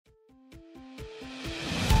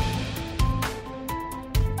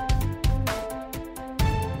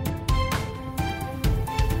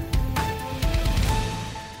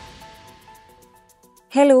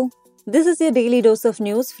Hello, this is your daily dose of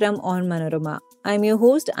news from Onmanorama. I'm your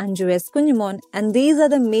host Anju S. Kunjamon, and these are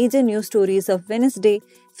the major news stories of Wednesday,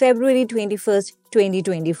 February 21st,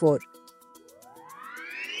 2024.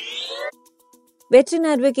 Veteran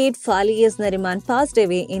advocate Fali S. Nariman passed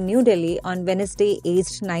away in New Delhi on Wednesday,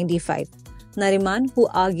 aged 95. Nariman, who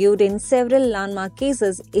argued in several landmark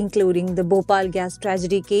cases, including the Bhopal gas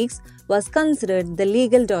tragedy case, was considered the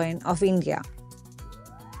legal doyen of India.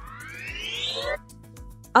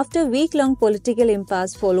 After week-long political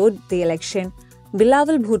impasse followed the election,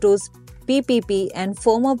 Bilawal Bhutto's PPP and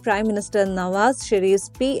former Prime Minister Nawaz Sharif's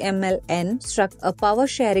PMLN struck a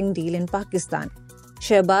power-sharing deal in Pakistan.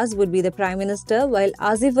 Shehbaz would be the Prime Minister while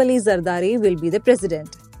Asif Ali Zardari will be the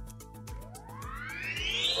President.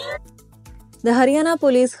 The Haryana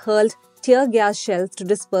police hurled tear gas shells to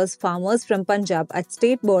disperse farmers from Punjab at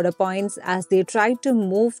state border points as they tried to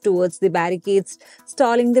move towards the barricades,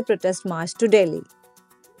 stalling the protest march to Delhi.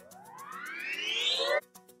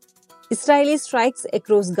 Israeli strikes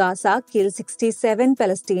across Gaza killed 67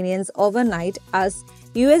 Palestinians overnight as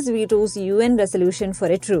US vetoes UN resolution for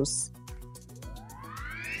a truce.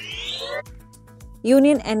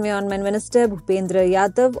 Union Environment Minister Bhupendra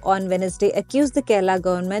Yadav on Wednesday accused the Kerala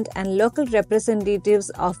government and local representatives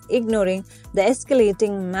of ignoring the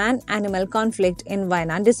escalating man-animal conflict in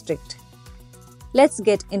Wayanad district. Let's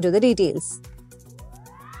get into the details.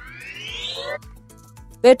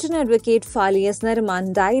 Veteran advocate Fali S.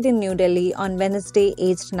 Nariman died in New Delhi on Wednesday,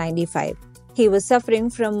 aged 95. He was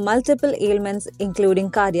suffering from multiple ailments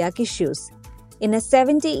including cardiac issues. In a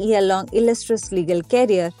 70-year-long illustrious legal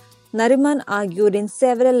career, Nariman argued in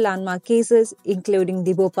several landmark cases including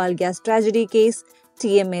the Bhopal gas tragedy case,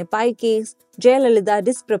 TMA pie case, Jayalalitha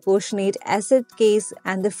disproportionate asset case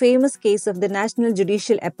and the famous case of the National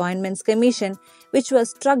Judicial Appointments Commission, which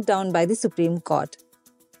was struck down by the Supreme Court.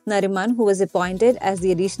 Nariman, who was appointed as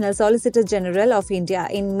the Additional Solicitor General of India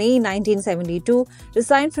in May 1972,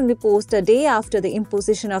 resigned from the post a day after the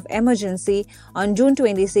imposition of emergency on June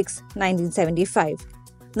 26, 1975.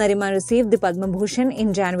 Nariman received the Padma Bhushan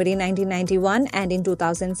in January 1991 and in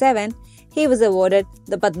 2007, he was awarded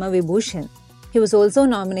the Padma Vibhushan. He was also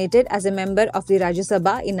nominated as a member of the Rajya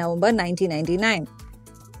Sabha in November 1999.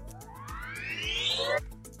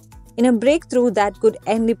 In a breakthrough that could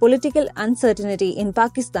end the political uncertainty in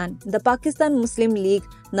Pakistan, the Pakistan Muslim League,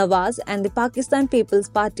 Nawaz and the Pakistan People's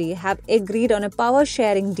Party have agreed on a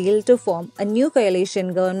power-sharing deal to form a new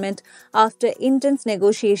coalition government after intense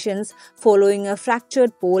negotiations following a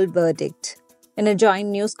fractured poll verdict. In a joint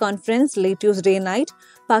news conference late Tuesday night,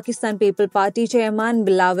 Pakistan People Party chairman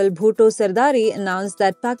Bilawal Bhutto Zardari announced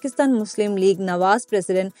that Pakistan Muslim League Nawaz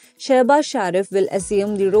President Shehbaz Sharif will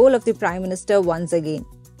assume the role of the Prime Minister once again.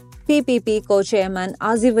 PPP co-chairman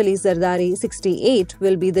Asif Ali Zardari, 68,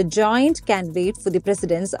 will be the joint candidate for the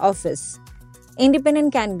president's office.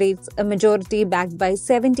 Independent candidates, a majority backed by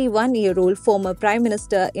 71-year-old former Prime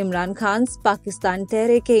Minister Imran Khan's Pakistan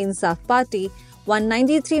Tehreek-e-Insaf Party, won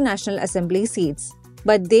 93 National Assembly seats.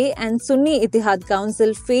 But they and Sunni Ittihad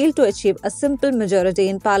Council failed to achieve a simple majority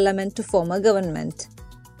in parliament to form a government.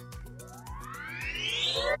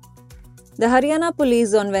 The Haryana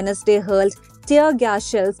police on Wednesday hurled tear gas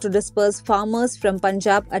shells to disperse farmers from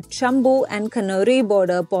Punjab at Shambu and Kanuri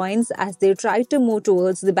border points as they tried to move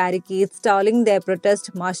towards the barricades, stalling their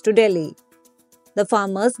protest march to Delhi. The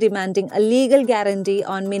farmers, demanding a legal guarantee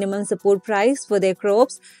on minimum support price for their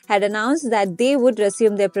crops, had announced that they would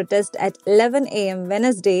resume their protest at 11 a.m.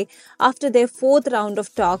 Wednesday after their fourth round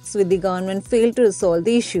of talks with the government failed to resolve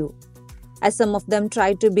the issue. As some of them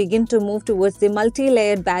tried to begin to move towards the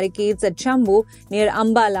multi-layered barricades at Shambu near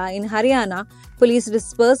Ambala in Haryana, police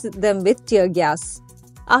dispersed them with tear gas.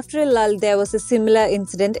 After a lull, there was a similar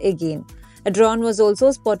incident again. A drone was also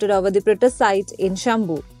spotted over the protest site in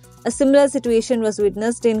Shambu. A similar situation was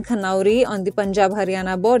witnessed in Khanauri on the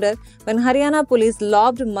Punjab-Haryana border when Haryana police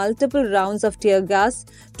lobbed multiple rounds of tear gas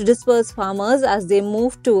to disperse farmers as they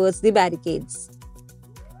moved towards the barricades.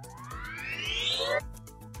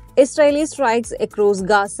 Israeli strikes across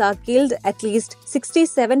Gaza killed at least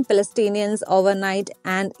 67 Palestinians overnight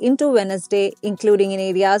and into Wednesday, including in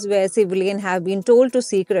areas where civilians have been told to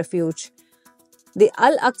seek refuge. The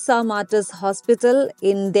Al-Aqsa Martyrs Hospital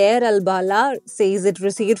in Deir al-Bala says it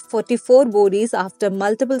received 44 bodies after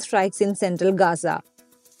multiple strikes in central Gaza.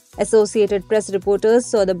 Associated Press reporters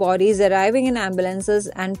saw the bodies arriving in ambulances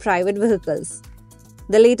and private vehicles.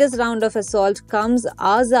 The latest round of assault comes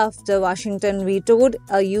hours after Washington vetoed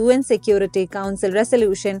a UN Security Council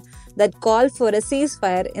resolution that called for a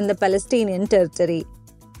ceasefire in the Palestinian territory.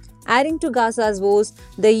 Adding to Gaza's woes,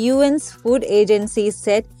 the UN's food agency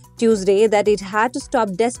said Tuesday that it had to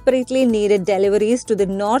stop desperately needed deliveries to the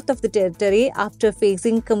north of the territory after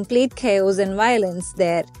facing complete chaos and violence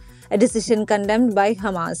there, a decision condemned by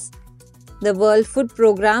Hamas. The World Food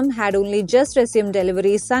Programme had only just resumed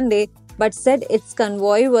deliveries Sunday, but said its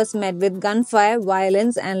convoy was met with gunfire,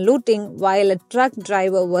 violence, and looting while a truck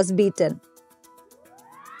driver was beaten.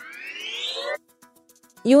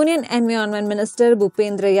 Union Environment Minister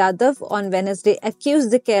Bhupendra Yadav on Wednesday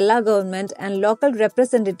accused the Kerala government and local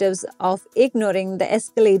representatives of ignoring the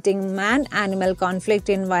escalating man-animal conflict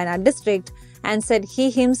in Wayanad district and said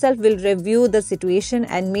he himself will review the situation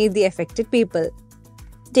and meet the affected people.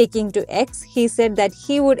 Taking to X, he said that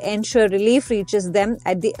he would ensure relief reaches them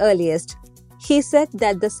at the earliest. He said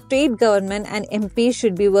that the state government and MP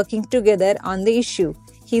should be working together on the issue.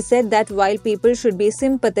 He said that while people should be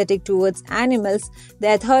sympathetic towards animals,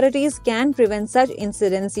 the authorities can prevent such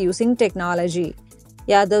incidents using technology.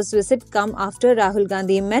 Yadav's visit come after Rahul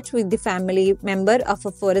Gandhi met with the family member of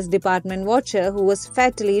a forest department watcher who was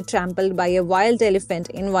fatally trampled by a wild elephant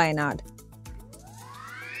in Wayanad.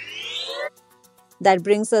 That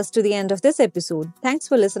brings us to the end of this episode. Thanks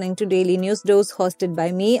for listening to Daily News Dose, hosted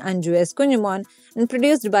by me, Anju S. Kunjamon, and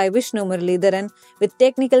produced by Vishnu Muralidharan with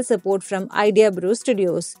technical support from Idea Brew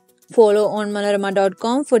Studios. Follow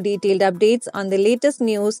Onmanorama.com for detailed updates on the latest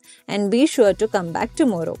news and be sure to come back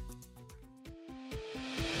tomorrow.